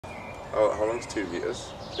How long's 2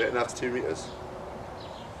 metres? 8.5 to 2 metres?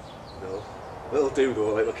 No. Little do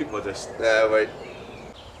though, like, I'll keep my distance. Yeah, wait.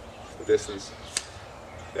 The distance.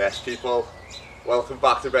 Yes, people. Welcome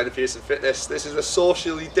back to Brendan Pearson Fitness. This is a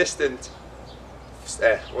socially distant,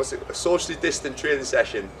 a socially distant training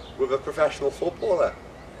session with a professional footballer,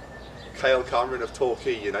 Kyle Cameron of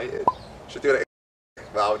Torquay United. Should do it.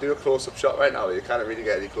 Well, I'll do a close-up shot right now. You can't really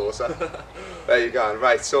get any closer. There you go.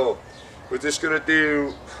 Right, so we're just gonna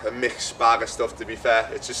do a mixed bag of stuff. To be fair,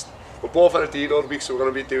 it's just we're both on a deload week, so we're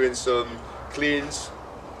gonna be doing some cleans,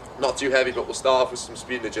 not too heavy, but we'll start off with some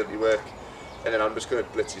speed and agility work. And then I'm just going to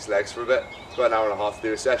blitz his legs for a bit. It's about an hour and a half to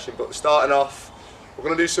do a session. But starting off, we're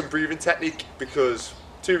going to do some breathing technique because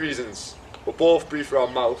 2 reasons. We'll both breathe through our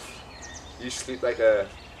mouth. You sleep like a,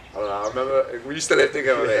 I don't know, I remember, we used to live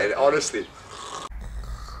together, mate, honestly.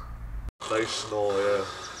 Nice snore, yeah.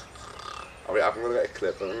 I'm going to get a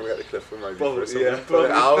clip. I'm going to get the clip from my Probably, video. yeah.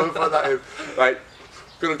 Probably. I'll put that in. Right.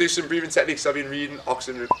 Going to do some breathing techniques. I've been reading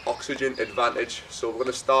Oxygen Advantage. So we're going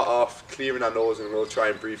to start off clearing our nose and we'll try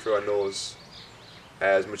and breathe through our nose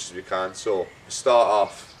as much as we can. So to start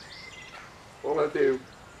off, what we're going to do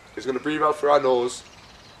is going to breathe out through our nose,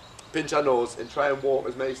 pinch our nose and try and walk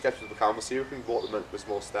as many steps as we can. We'll see if we can walk them with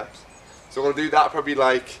more steps. So we're going to do that probably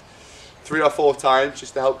like 3 or 4 times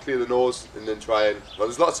just to help clear the nose and then try and, well,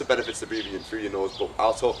 there's lots of benefits to breathing in through your nose, but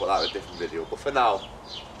I'll talk about that in a different video. But for now,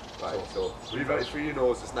 right, so breathe out through your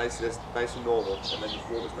nose as nice and normal, and then just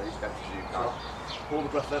walk as many steps as you can. Hold the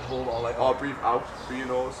breath, then hold it, like, or breathe out through your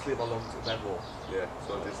nose. clear my lungs and then walk. Yeah,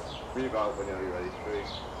 so just breathe out when you're ready.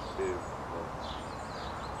 3, 2, 1.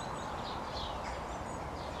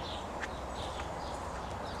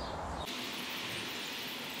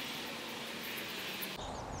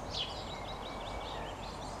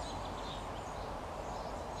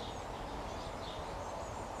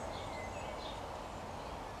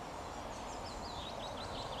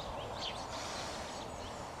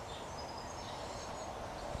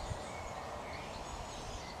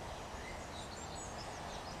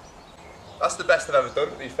 That's the best I've ever done,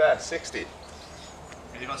 to be fair, 60.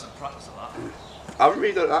 You've had some practice of that. I haven't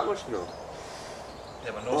really done it that much, no.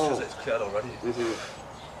 Yeah, my nose feels like it's cleared already. How many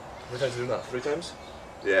times are you doing that? 3 times?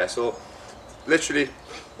 Yeah, so literally,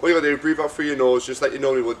 all you gotta do, breathe out through your nose, just like you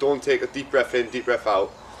normally would. Don't take a deep breath in, deep breath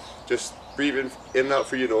out. Just breathe in and out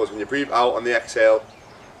through your nose. When you breathe out on the exhale,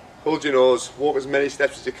 hold your nose, walk as many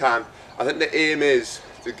steps as you can. I think the aim is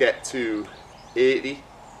to get to 80.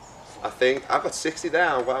 I think I've got 60 there,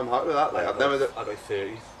 I'm happy with that. Like, I've never. I got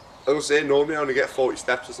 30. I was saying normally I only get 40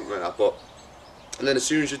 steps or something like that, but and then as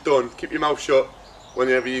soon as you're done, keep your mouth shut.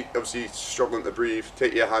 Whenever you obviously struggling to breathe,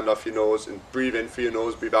 take your hand off your nose and breathe in through your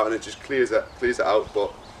nose, breathe out, and it just clears it out.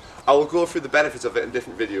 But I will go through the benefits of it in a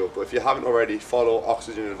different video. But if you haven't already, follow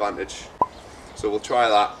Oxygen Advantage. So we'll try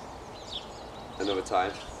that another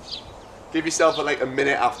time. Give yourself like a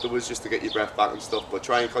minute afterwards just to get your breath back and stuff, but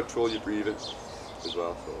try and control your breathing as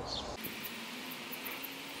well. So.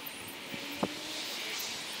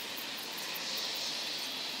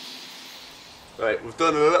 Right, we've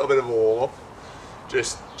done a little bit of a warm-up,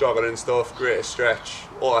 just jogging and stuff, greater stretch,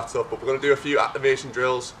 all that stuff, but we're going to do a few activation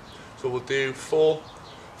drills. So we'll do four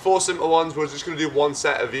simple ones. We're just going to do 1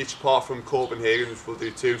 set of each apart from Copenhagen, which we'll do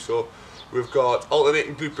 2. So we've got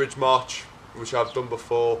alternating glute bridge march, which I've done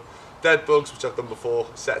before, dead bugs, which I've done before,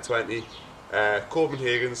 set 20,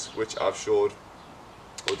 Copenhagens, which I've showed.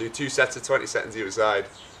 We'll do 2 sets of 20 seconds either side,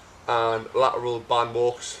 and lateral band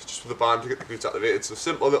walks, just with the band to get the glutes activated. So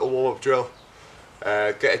simple little warm-up drill.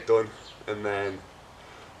 Get it done, and then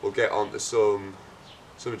we'll get on to some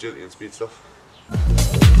agility and speed stuff. Do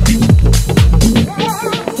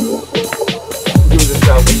the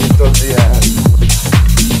shout when you've done the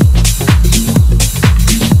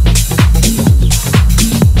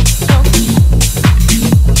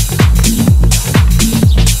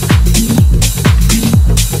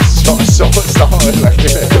stop like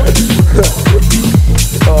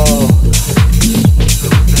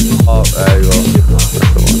oh, there you go. That's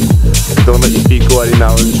the one. Don't let your feet go any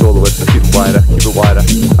now and shoulder width, so keep it wider,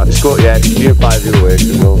 Just go, yeah, keep it 5 the other way,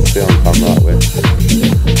 because we'll stay on camera that way.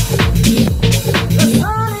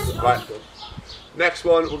 Right, next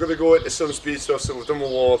one, we're going to go into some speed stuff. So we've done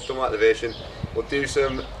one warm-up, done activation. We'll do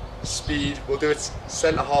some speed, we'll do it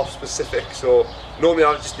centre half specific. So normally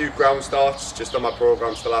I'll just do ground starts, just on my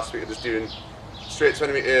programs for last week. I'm just doing straight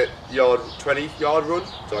 20 yard run,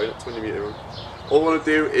 sorry, not 20 metre run. All we're going to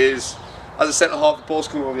do is, as a centre half, the ball's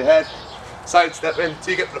coming over your head, side step in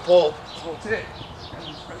till you get to the pole, hold it, and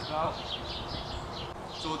then spread it out.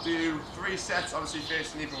 So we'll do 3 sets, obviously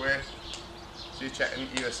facing either way. So you're checking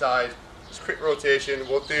either side, Just quick rotation.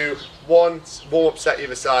 We'll do one warm-up set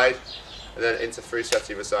either side, and then into 3 sets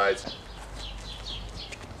either side.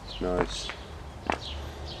 Nice.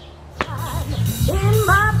 In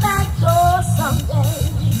my back door someday,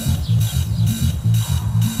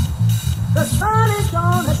 the sun is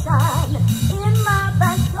gonna shine. In my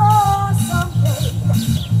back door someday,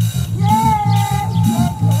 yeah,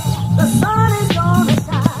 the sun is gonna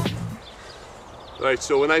shine. Right,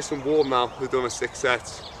 so we're nice and warm now. We've done our 6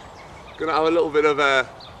 sets. Gonna have a little bit of a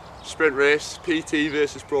sprint race, PT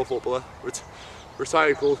versus pro footballer, with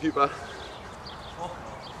retired goalkeeper.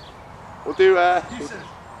 We'll do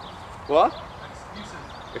what?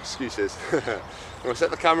 Excuses. I'm going to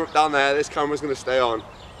set the camera up down there. This camera's going to stay on,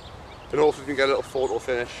 and hopefully we can get a little photo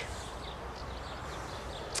finish.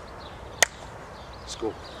 Let's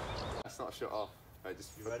go. That's not a shut off. Right,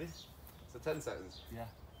 just you ready? So 10 seconds. Yeah.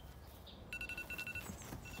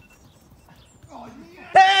 Oh,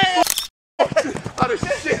 yeah. That is a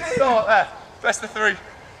shit start there. Best of 3.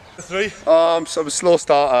 The 3. So I'm a slow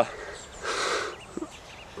starter.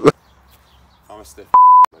 I'm a stiff.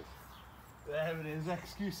 There it is,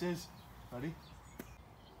 excuses. Ready?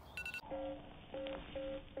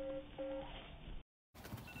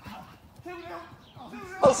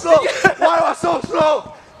 Oh, slow! Why am I so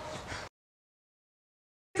slow?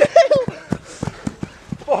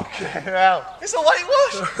 Fucking hell. It's a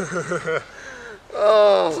whitewash!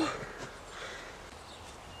 Oh.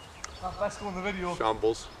 That's best go on the video.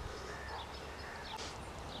 Shambles.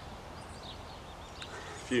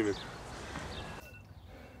 Fuming.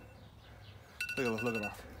 Look at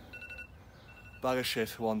that. Bag of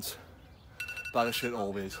shit once, bag of shit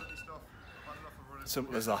always.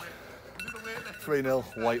 Simple as that. 3-0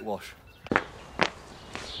 whitewash.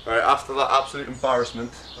 Right, after that absolute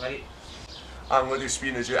embarrassment, right, I'm going to do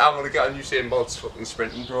speed energy. I'm going to get on Usain Bolt's fucking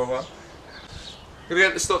sprinting program. I'm going to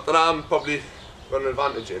get the stuff that I'm probably got an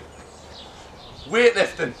advantage in.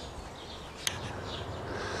 Weightlifting.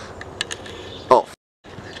 Oh,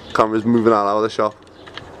 camera's moving out of the shop.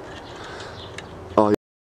 Oh,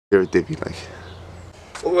 you're a divvy, like.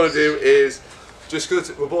 What we're going to do is, just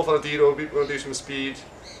because we're both on a Dino, we're going to do some speed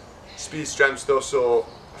strength stuff. So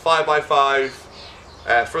 5x5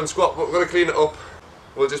 front squat, but we're going to clean it up.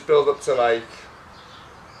 We'll just build up to like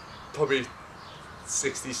probably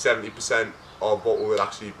 60-70% of what we would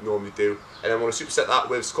actually normally do, and then we're going to superset that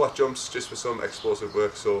with squat jumps just for some explosive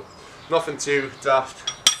work. So nothing too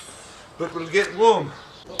daft, but we'll get warm.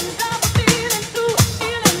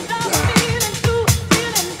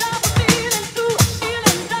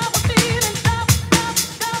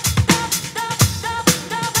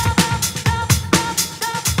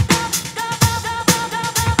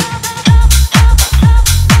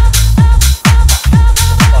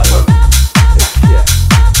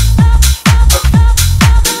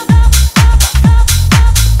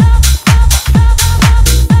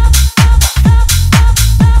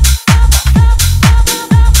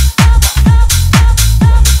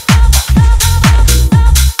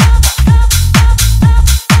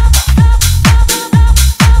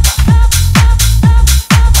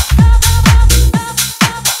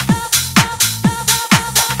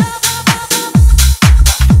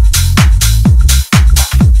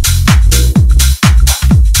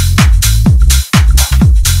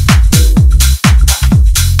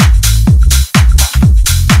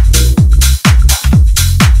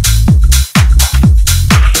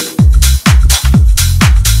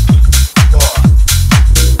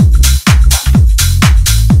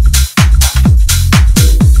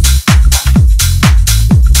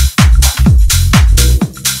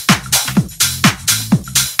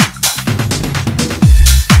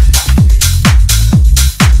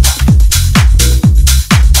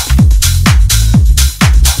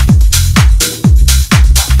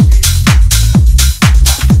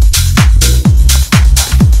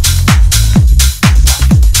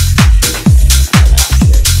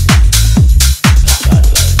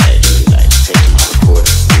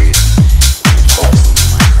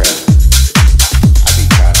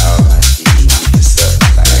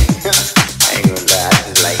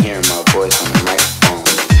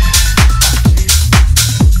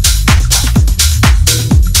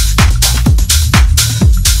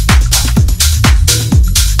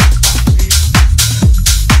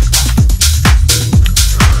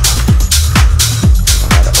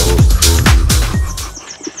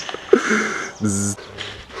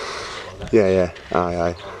 Yeah,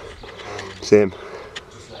 aye. Same.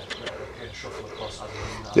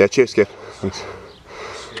 Yeah, cheers, Skip. Thanks.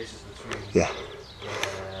 Yeah.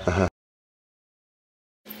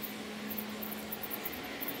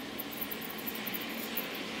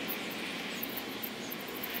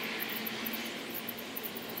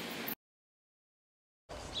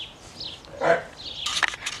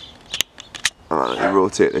 And then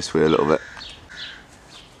rotate this way a little bit.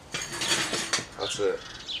 That's it.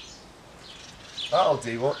 That'll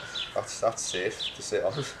do what? That's safe to sit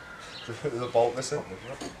on. There's a bolt missing.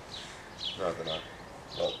 No, I don't know.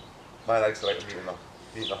 Well, my legs are like a metre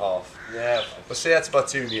and a half. Yeah. We'll say that's about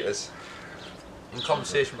 2 metres. In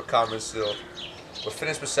conversation with Cameron, so we'll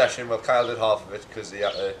finish the session. Well, Kyle did half of it because he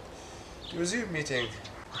had to do a Zoom meeting.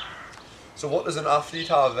 So what does an athlete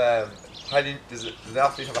have? Does an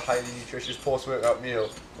athlete have a highly nutritious post-workout meal?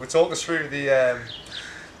 We'll talk us through the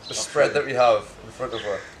spread that we have in front of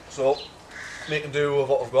us. So, make and do with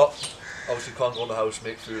what we've got. Obviously can't go in the house and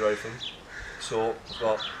make food or anything. So we've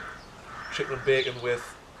got chicken and bacon with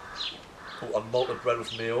unmalted bread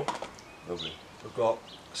with mayo. Lovely. We've got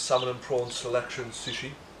salmon and prawn selection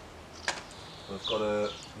sushi. We've got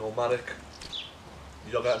a nomadic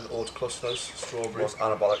yogurt and oat clusters, strawberry. Most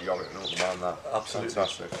anabolic yogurt and oat man, that. Absolutely.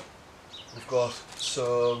 Fantastic. We've got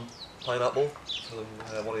some pineapple,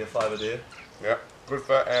 one of your 5 a day. Yeah, good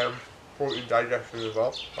for protein digestion as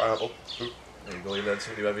well. Pineapple. Good. There you go, you learn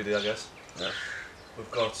something new every day, I guess. Yeah.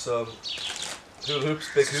 We've got some hula hoops,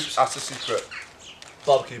 big hoops. That's the secret.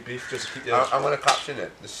 Barbecue beef, just to keep you. I'm going to caption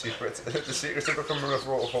it. The secret to becoming a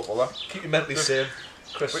pro footballer. Keep you mentally sane.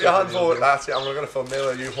 Put your hand forward. That's it. I'm going to film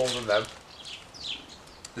you holding them.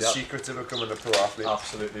 The Yep. secret to becoming a pro athlete.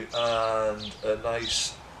 Absolutely, and a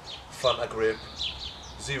nice Fanta grape,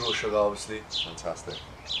 0 sugar, obviously. Fantastic.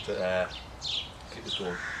 To keep us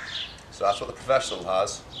going. So that's what the professional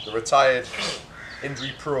has. The retired,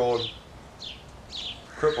 injury-prone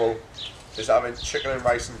cripple is having chicken and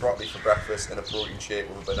rice and broccoli for breakfast and a protein shake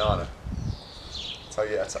with a banana.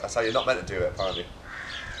 That's how you're not meant to do it, apparently.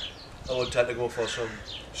 I would tend to go for some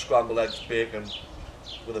scrambled eggs, bacon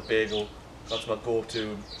with a bagel. That's my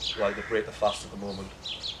go-to, like to break the fast at the moment.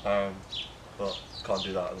 But can't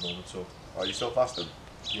do that at the moment, so. Are you still fasting?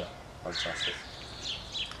 Yeah. Fantastic.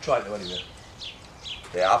 Trying to anyway.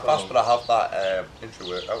 Yeah, I fast, but I have that intro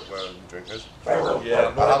workout where the drinkers. Yeah,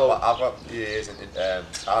 I've got years and I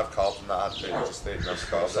have carbs and that. I have just 30 grams of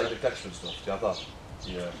carbs. Like the texture and stuff. Do you have that?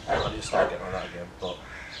 Yeah. I need to start getting on that again, but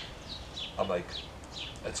I'm like,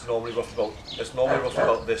 it's normally roughly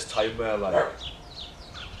about this time where like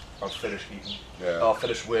I'll finish eating. Yeah. I'll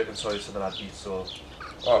finish working, sorry, so then I'd eat. So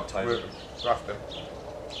time. Grafting.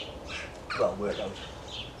 Well, workout.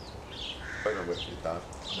 Putting a work for your dad.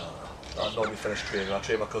 No. I normally finish training. I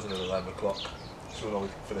train my cousin at 11 o'clock, so we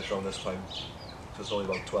normally finish around this time. So it's only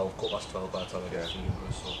about 12, 12 by the time I get food into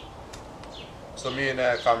it. So me and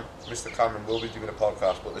Mr. Cameron will be doing a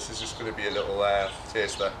podcast, but this is just going to be a little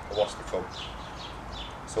taster of what's to come.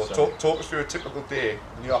 So talk us through a typical day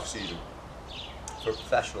in the off season for a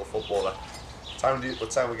professional footballer. What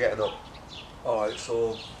time we're getting up? Alright,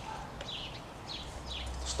 so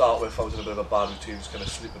start with I was in a bit of a bad routine, just kind of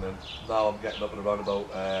sleeping in. Now I'm getting up at around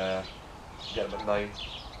about getting up at 9.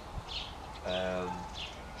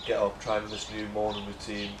 Get up, trying this new morning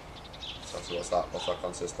routine. So what's that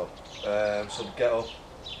consist of? So get up,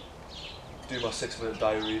 do my 6-minute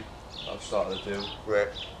diary. I've started to do. Great.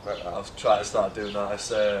 I've tried to start doing that. It's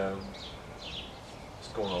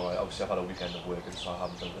going alright. Obviously I've had a weekend of working, so I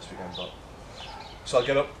haven't done it this weekend. But so I'll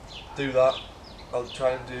get up, do that. I'll try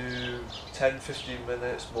and do 10-15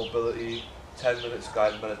 minutes mobility, 10 minutes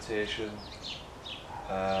guided meditation.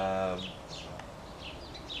 There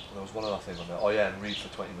was one other thing on there. Oh yeah, and read for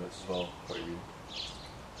 20 minutes as well. What do you mean?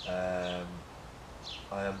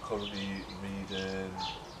 I am currently reading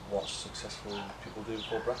What Successful People Do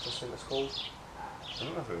Before Breakfast, I think it's called. I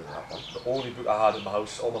don't know if I've heard of that one. The only book I had in my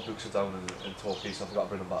house, all my books are down in Torquay, so I forgot to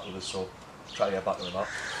bring them back with us, so try to get back to them that.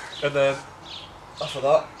 And then, after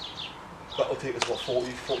that will take us,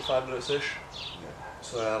 45 minutes-ish? Yeah.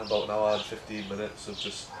 So I have about an hour and 15 minutes of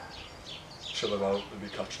just chilling out,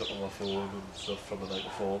 maybe catching up on my phone and stuff from the night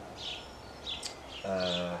before.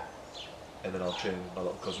 And then I'll train my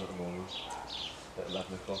little cousin at the moment at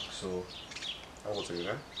 11 o'clock, so... How old are you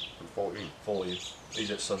then? 14? 14. He's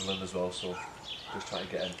at Sunderland as well, so just trying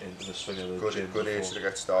to get into the swing of the gym. Good age to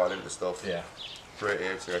get started into stuff. Yeah. Great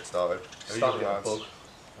age to get started. Starting to get the bug,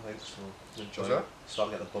 I think, so enjoying it.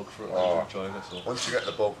 Starting to get the bug for it, I'm enjoying it. So. Once you get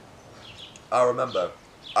the bug, I can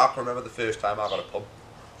remember the first time I got a pump.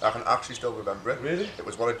 I can actually still remember it. Really? It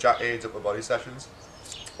was one of Jack Aid's upper body sessions.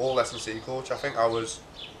 All S&C coach. I think I was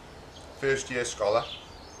first year scholar.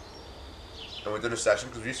 And we'd done a session,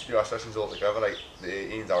 because we used to do our sessions all together, like the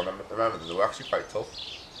 18s, I remember them, they were actually quite tough.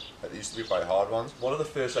 Like, they used to be quite hard ones. One of the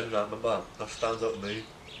first sessions I remember that stands out to me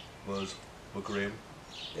was with Graham.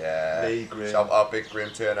 Yeah. Me, Graham. Shout out big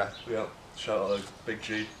Graham Turner. Yeah, shout out Big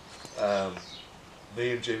G.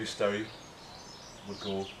 Me and Jamie Sterry would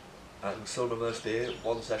go, I can still remember this day,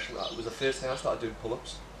 one session, it was the first time I started doing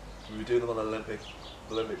pull-ups. We were doing them on the Olympic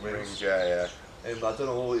rings. Yeah. I don't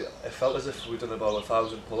know, it felt as if we'd done about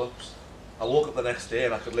 1,000 pull-ups. I woke up the next day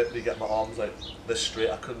and I could literally get my arms like this straight,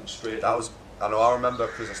 I couldn't straighten. I remember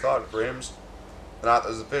because I started frames, and that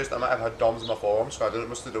was the first time I ever had DOMs in my forearms, so I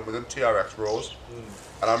must have done within TRX rows.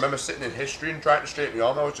 And I remember sitting in history and trying to straighten my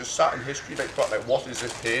arm. I was just sat in history like what is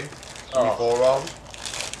this pain in my forearms?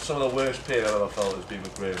 Some of the worst pain I've ever felt has been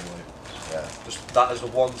with Graham, like. Yeah. Just that is the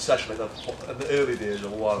one session, like in the early days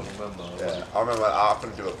of one, I remember. Yeah, I remember I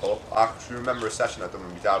couldn't do a pull-up. I actually remember a session I'd done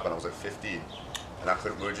with my dad when I was like 15,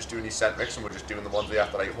 and we were just doing these centrics, and we were just doing the ones where you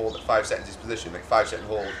have to like hold at 5 seconds each position, like 5 second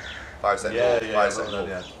hold, 5 second hold, 5 second hold.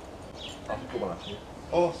 Yeah. I can put one actually.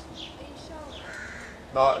 Oh.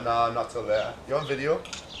 No, not till later. You're on video.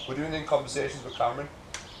 We're doing in conversations with Cameron.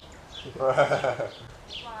 Why not?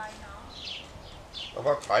 I've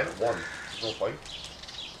got time at 1. No point.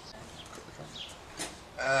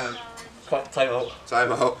 Time out.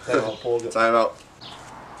 Time out. Pause it. Time out.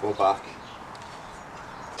 Fall back.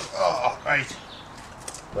 Oh, right.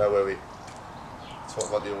 Where were we? Talk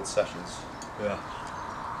about the old sessions. Yeah.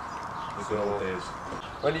 The good old days.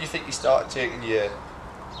 When do you think you started taking your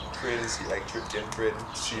training, like gym training,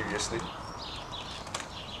 seriously?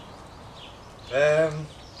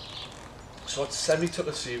 So I semi took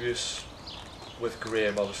it serious with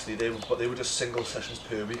Graham, obviously, but they were just single sessions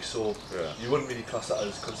per week, so you wouldn't really class that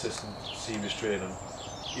as consistent, serious training,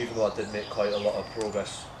 even though I did make quite a lot of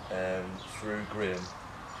progress through Graham.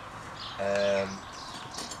 I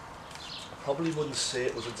probably wouldn't say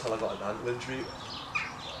it was until I got an ankle injury,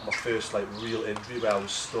 my first like real injury, where I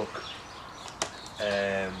was stuck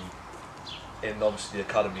in obviously the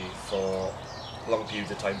academy for long periods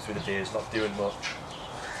of time through the days, not doing much.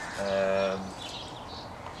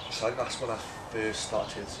 So I think that's when I first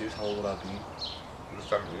started taking serious. How old would I be?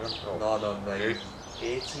 No,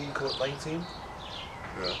 18, coming up 19.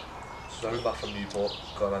 Yeah. So I went back from Newport,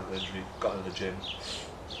 got an ankle injury, got in the gym,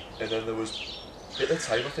 and then there was, at the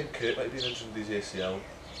time I think Kurt might have been injured in his ACL.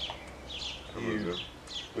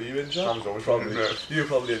 Were you injured? I was always probably. injured. You were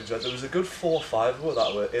probably injured. There was a good 4 or 5 of us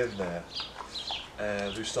that were in there.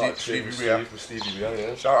 Who started training with Stevie Weir,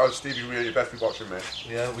 yeah. Shout out Stevie Weir, you best be watching, mate.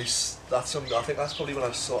 Yeah, I think that's probably when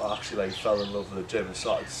I sort of actually like fell in love with the gym and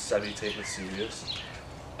started semi taking it serious.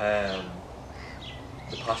 The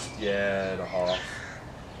past year and a half,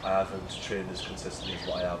 I haven't trained as consistently as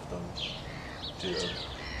what I have done due to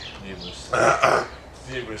numerous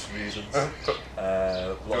reasons.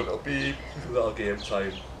 Little game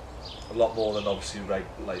time, a lot more than obviously like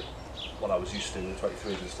what I was used to with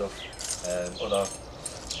 23s and stuff. Other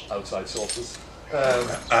outside sources.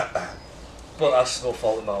 But that's no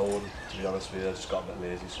fault of my own, to be honest with you. I just got a bit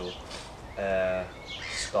lazy, so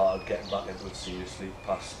started getting back into it seriously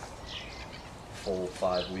past 4 or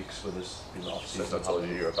 5 weeks with us being off season. Since I told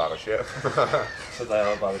you were a bag of shit. Since I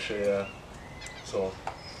am a bag of shit, yeah. So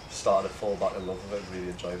started to fall back in love with it and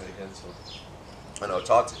really enjoying it again. So I know it's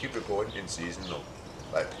hard to keep it going in season though.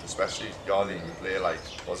 Like, especially your league, you play like,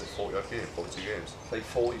 was it 40 odd games, 42 games? Like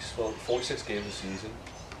 46 games a season.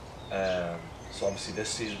 So obviously this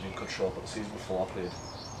season has been cut short, but the season before I played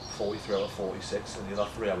 43 out of 46, and the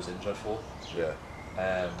other 3 I was injured for. Yeah.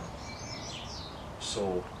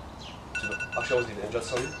 So, actually I wasn't even injured,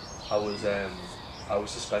 sorry. I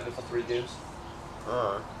was suspended for 3 games.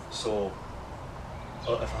 Alright. So, if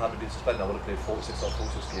I hadn't been suspended, I would have played 46 out of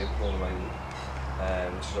 46 games for all of my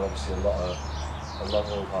league, which is obviously a long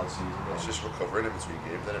old hard season. It's just recovering in between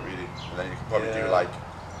games, isn't it, really? And then you can probably do like,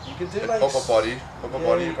 you can do like upper body,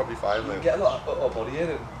 you're probably fine. You can get a lot of upper body in,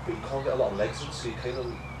 but you can't get a lot of legs in, so you kind of,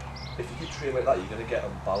 if you keep training like that, you're going to get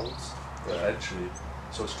unbalanced eventually.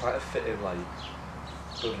 So it's trying to fit in like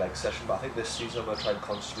good leg session, but I think this season I'm going to try and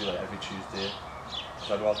constantly like every Tuesday,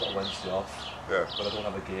 because I know I've got a Wednesday off, but I don't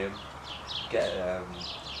have a game, get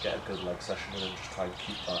a good leg session in and just try and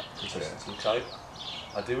keep that consistency.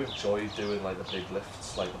 I do enjoy doing like the big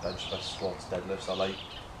lifts, like the bench press, squats, deadlifts. I like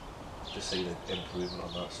to see the improvement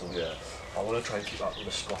on that. So I want to try and keep that with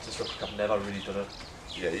the squats and stuff, because I've never really done it.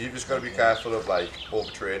 Yeah, you've just got to be careful of like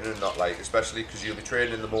overtraining and not like, especially because you'll be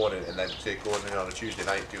training in the morning and then going in on a Tuesday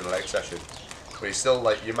night doing a leg session. But you're still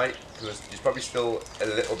like, you're probably still a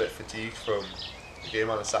little bit fatigued from the game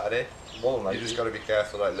on a Saturday. You just got to be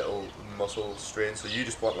careful like little muscle strains. So you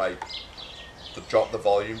just want like to drop the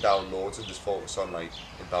volume down loads and just focus on like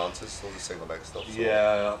imbalances, all the single leg stuff. So.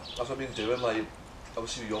 Yeah, that's what I've been doing. Like,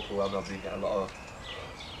 obviously with your program, I've been getting a lot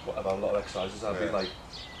of exercises. I've been like,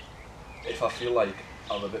 if I feel like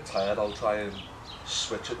I'm a bit tired, I'll try and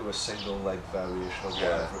switch it to a single leg variation of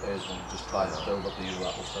whatever it is and just try and build up the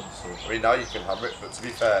unilateral strength. So. I mean, now you can hammer it, but to be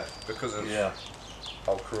fair, because of Yeah.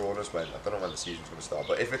 how Corona's went, I don't know when the season's going to start,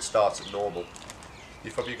 but if it starts at normal,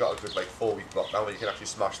 you've probably got a good like 4-week block now where you can actually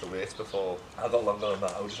smash the weights before. I got longer than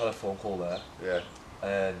that. I just had a phone call there, Yeah.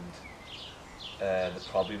 and they're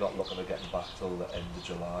probably not looking at getting back till the end of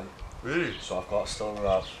July. Really? So I've got still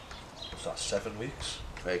around, what's that, 7 weeks?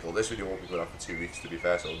 Very cool. This video won't be going on for 2 weeks, to be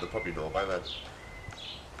fair, so they'll probably know by then.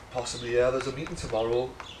 Possibly, yeah. There's a meeting tomorrow,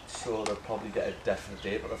 so they'll probably get a definite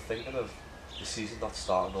date, but they're thinking of the season not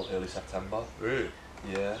starting until early September. Really?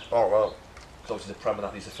 Yeah. Oh well. Because obviously the Premier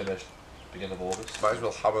that needs to finish beginning of August. Might as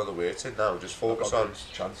well hammer the weights in now. Just focus on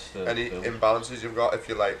chance to any build. imbalances you've got. If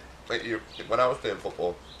you like you, when I was playing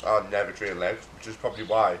football, I never trained legs, which is probably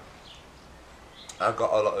why I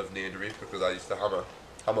got a lot of knee injuries, because I used to hammer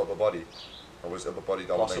upper body. I was upper body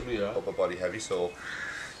dominant, Possibly, yeah. upper body heavy, so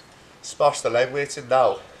smash the leg weights in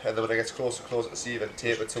now, and then when it gets closer to the season,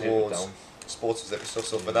 taper towards sports specific stuff.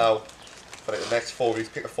 So for now, for like the next 4 weeks,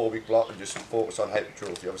 pick a 4-week block and just focus on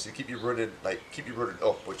hypertrophy. Obviously, keep you running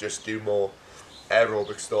up, but just do more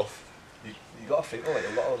aerobic stuff. You got to think, like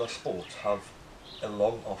a lot of other sports have a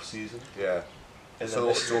long off season. Yeah. And So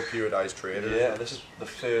then it's all periodised training. Yeah, and this is the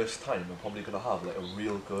first time we're probably going to have like a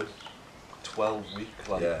real good 12-week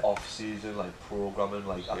like off season, like programming,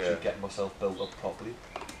 like actually getting myself built up properly.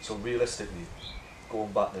 So realistically,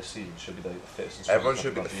 going back this season should be like the fittest and strongest. Everyone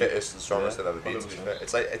should be the fittest and strongest they've ever been. To be fair,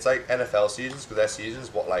 it's like NFL seasons, because their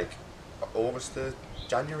seasons like August to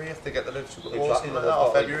January if they get the Super Bowl or something like that,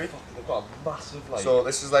 or February. They've got a massive like. So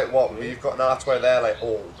this is like what we've got now. That's why they're like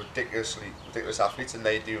all ridiculous athletes, and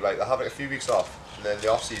they have like a few weeks off, and then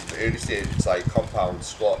the off season, the early stage, it's like compound,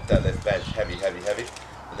 squat, deadlift, bench, heavy,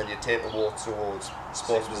 and then you taper more towards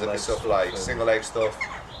sport specific stuff like single leg stuff,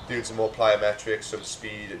 doing some more plyometrics, some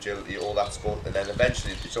speed, agility, all that sport, and then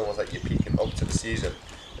eventually it's almost like you're peaking up to the season,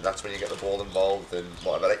 and that's when you get the ball involved and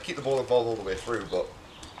whatever. Like keep the ball involved all the way through, but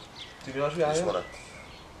to be honest with you, just wanna.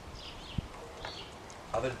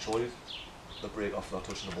 I've enjoyed the break off not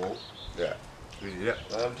touching the ball. Yeah. Yeah.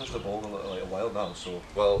 I haven't touched the ball in like a while now, so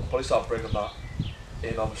well, I'll probably start bringing that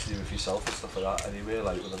in, obviously with yourself and stuff like that anyway,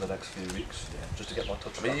 like within the next few weeks, just to get my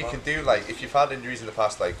touch. I mean, you can do like if you've had injuries in the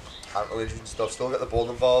past, like ankle injuries and stuff, still get the ball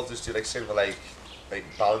involved. Just do like single leg, like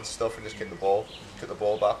balance stuff, and just kick the ball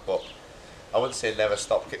back. But I wouldn't say never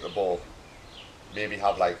stop kicking the ball. Maybe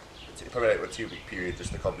have like probably like a 2-week period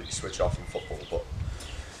just to completely switch off from football, but.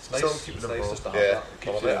 It's nice, still keeping the ball. just to have Yeah,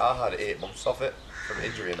 that. well, I had 8 months off it from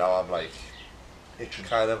injury, and now I'm like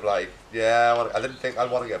kind of like I didn't think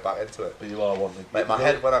I'd want to get back into it. But you are wanting. Like my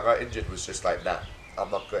head when I got injured was just like, nah,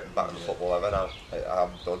 I'm not getting back into football ever now. Like,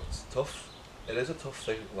 I'm done. It's tough. It is a tough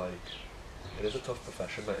thing. Like it is a tough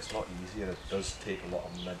profession. Like, it's not easy, and it does take a lot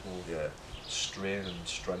of mental strain and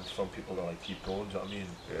strength from people to like keep going. Do you know what I mean?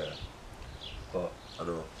 Yeah. But I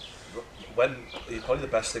know. when probably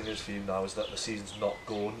the best thing is for you now is that the season's not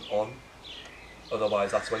going on.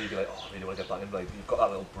 Otherwise, that's when you'd be like, oh, I really want to get back in. Like you've got that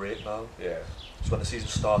little break now. Yeah. So when the season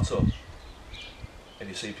starts up, and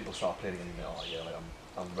you see people start playing again, you're like, oh yeah, like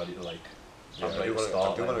I'm ready to like. Yeah, I'm ready to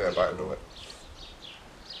start. I do want to get back into it.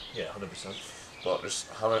 Yeah, 100%. But just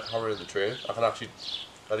hammer in the train.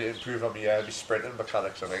 I need to improve on my sprinting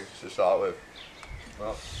mechanics, I think, to start with.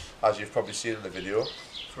 Well, as you've probably seen in the video.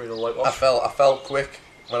 3-0 whitewash. I felt quick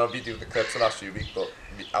when I've been doing the clips the last few weeks, but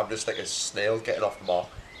I'm just like a snail getting off the mark.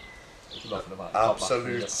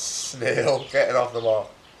 Absolute snail getting off the mark.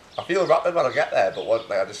 I feel rapid when I get there, but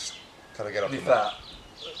I just kind of get off the mark.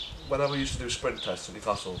 Whenever we used to do sprint tests in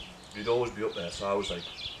Newcastle, you'd always be up there, so I was like,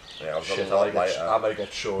 yeah, I was shit, I might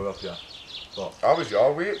get sure up, yeah. But I was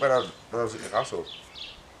your weight when I was at Newcastle.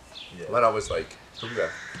 Yeah. When I was like younger.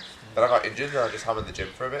 Then I got injured and I just hammered the gym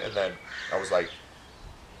for a bit, and then I was like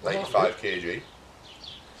 95 kg.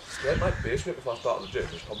 Yeah, my base weight before I started the gym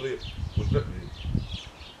was literally.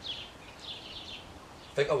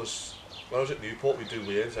 I think when I was at Newport, we do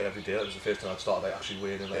weigh-ins like every day. It was the first time I started like actually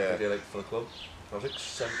weighing in like every day like for the club. And I was like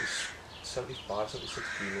 75, 76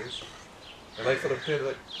 kilos. And like for the playing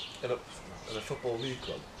like in a football league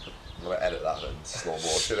club. I'm gonna edit that in slow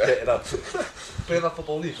motion. Playing that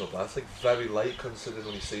football league club, that's like very light considering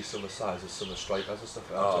when you see some of the sizes, some of the strikers and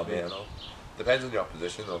stuff like that. Oh man, depends on your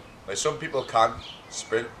opposition though. Like some people can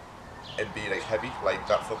sprint and be like heavy, like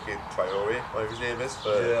that fucking Traore, whatever his name is.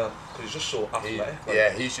 Yeah, because he's just so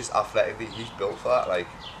athletic. He's just athletically, he's built for that. Like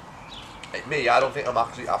me, I don't think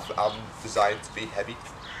I'm designed to be heavy.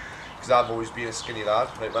 Because I've always been a skinny lad.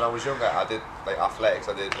 Like when I was younger, I did like athletics,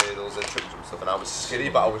 I did hurdles and triples and stuff, and I was skinny,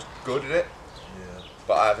 but I was good at it. Yeah.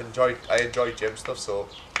 But I enjoy gym stuff, so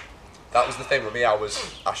that was the thing with me.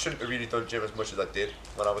 I shouldn't have really done gym as much as I did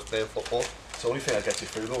when I was playing football. It's the only thing that gets you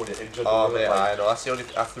through though when you're injured. Oh really, mate, like, I know.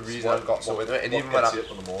 That's the reason I've got so into it. And even when gets you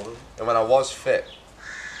up in the morning. and when I was fit,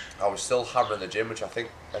 I was still hammering the gym, which I think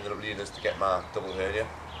ended up leading us to get my double hernia.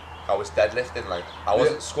 I was deadlifting, like I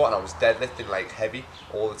wasn't squatting, I was deadlifting like heavy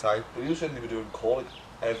all the time. But you said you were doing core like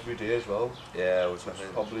every day as well. Yeah, it was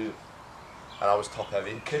probably. And I was top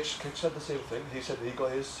heavy. Kitch said the same thing. He said he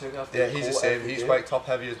got his hernia after. Yeah, he's the same. He's quite top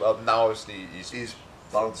heavy as well. Now obviously he's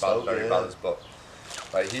balanced out, very balanced, but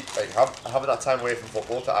like having that time away from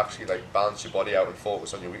football to actually like balance your body out and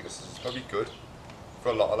focus on your weaknesses is probably good for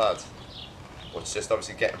a lot of lads. But it's just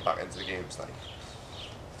obviously getting back into the game. It's like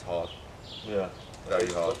it's hard. Yeah. Very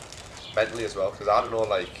hard. Mentally as well, because I don't know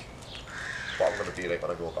like what I'm gonna be like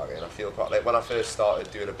when I go back in. I feel quite like when I first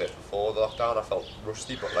started doing a bit before the lockdown, I felt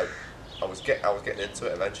rusty, but like I was getting into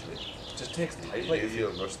it eventually. It just takes time. Like you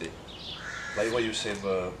feel rusty. Like what you were saying,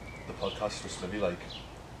 the podcast was maybe like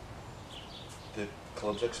the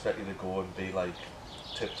clubs expect you to go and be like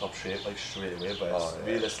tip top shape like straight away, but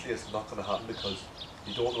realistically it's not going to happen because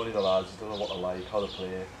you don't know any of the lads, you don't know what they're like, how they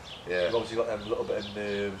play. Yeah. You've obviously got them little bit of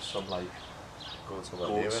nerves from like going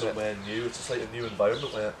somewhere new. It's just like a new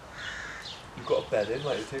environment where you've got to bed in.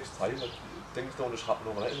 Like it takes time. Like things don't just happen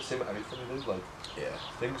overnight. It's the same with everything you do. Like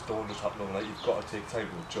things don't just happen overnight. You've got to take time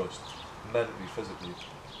to adjust, mentally, physically.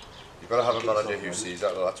 You've got to have a manager who sees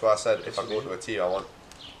that though. That's why I said if I go to a team, I want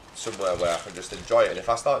somewhere where I can just enjoy it. And if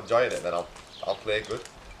I start enjoying it, then I'll play good.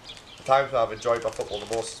 The times where I've enjoyed my football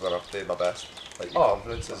the most is when I've played my best. Like your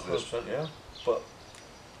confidence is this. Yeah. But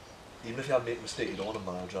even if you have made a mistake, you don't want a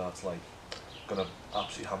manager that's like gonna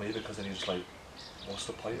absolutely hammer you because then you're just like, what's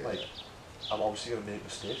the point? Like, I'm obviously gonna make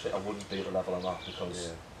mistakes. Like, I wouldn't be at the level I'm at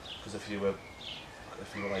because if you were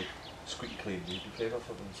like squeaky clean, you'd be playing off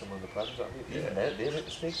from someone in the Prem. I mean, even they make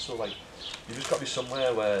mistakes. So like, you just got to be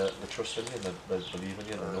somewhere where they trust in you and they believe in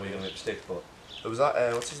you and they know you're gonna make mistakes. But there was that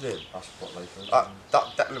what's his name? That's what life is. That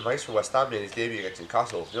Declan Rice from West Ham made his debut against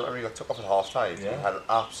Newcastle. You know what I mean? Got took off at half time. Yeah. He had an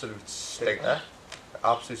absolute stinker.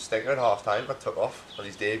 Absolute stinker at half time. Got took off on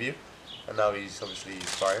his debut, and now he's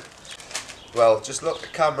fine. Well, just look, the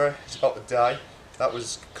camera is about to die. That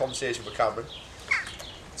was a conversation with Cameron.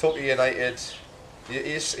 Torquay United.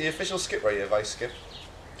 He's the official skipper, are you? Vice skip?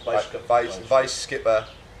 Vice skipper.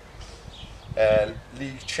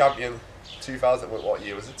 League champion. 2000. What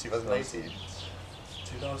year was it? 2019.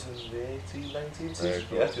 2018-19 season?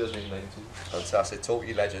 Yeah, 2018-19. Fantastic.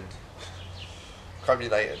 Torquay legend. Cram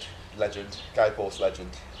United legend. Guy Post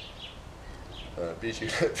legend.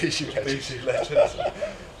 BC legend.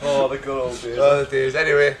 Oh, the good old days. Oh, the days.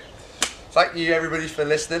 Anyway, thank you everybody for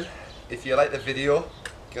listening. If you like the video,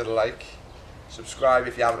 give it a like. Subscribe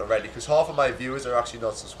if you haven't already, because half of my viewers are actually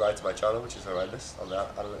not subscribed to my channel, which is horrendous on the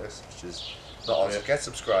analytics, which is not on. So get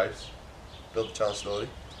subscribed. Build the channel slowly.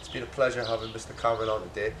 It's been a pleasure having Mr. Cameron on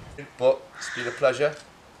today. But it's been a pleasure.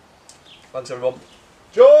 Thanks everyone.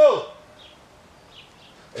 Joel!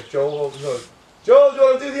 If Joel holds on. Joel, do you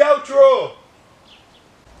want to do the outro?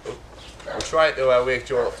 We're trying to wake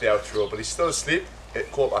Joel up for the outro, but he's still asleep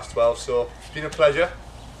at 12:15, so it's been a pleasure.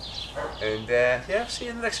 And yeah, see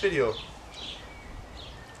you in the next video.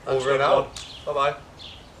 Over and out. Bye bye.